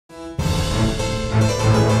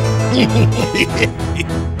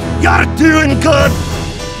You're doing good!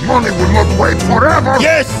 Money will not wait forever!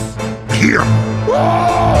 Yes! Here!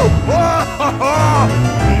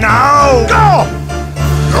 Now! Go!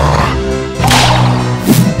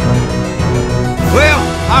 Well,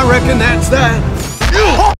 I reckon that's that.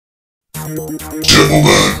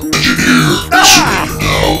 Gentleman, engineer, now.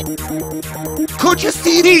 Could you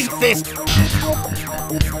see these fists?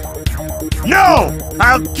 No!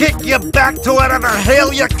 I'll kick you back to whatever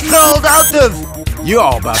hell you crawled out of! You're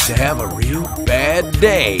all about to have a real bad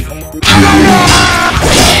day.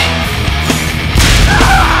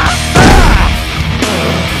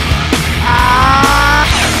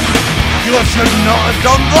 You should not have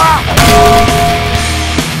done that!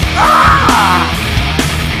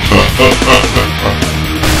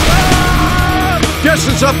 Guess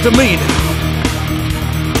it's up to me now.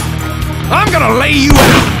 I'm gonna lay you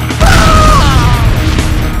out.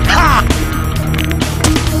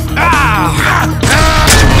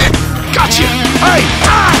 Gotcha! Hey!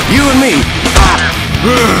 You and me.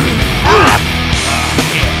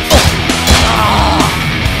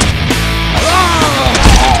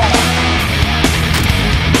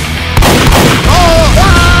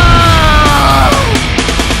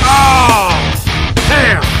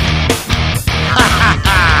 Damn!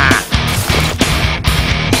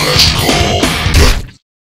 Last call.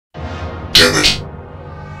 Damn it.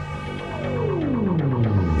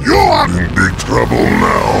 You are in big trouble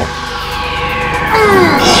now.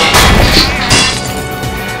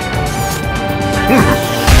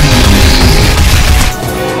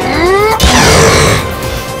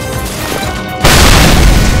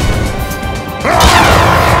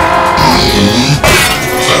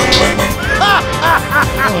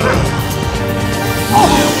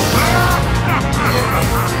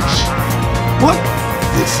 What?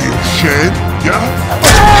 You feel shame, yeah?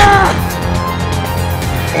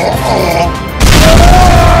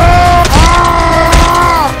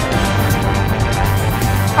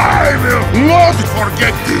 I will not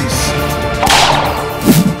forget this!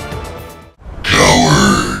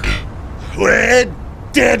 Coward! We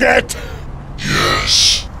did it!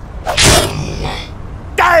 Yes.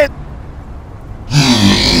 Damn!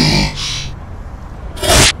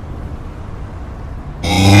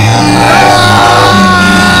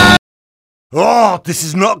 Oh, this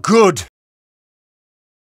is not good!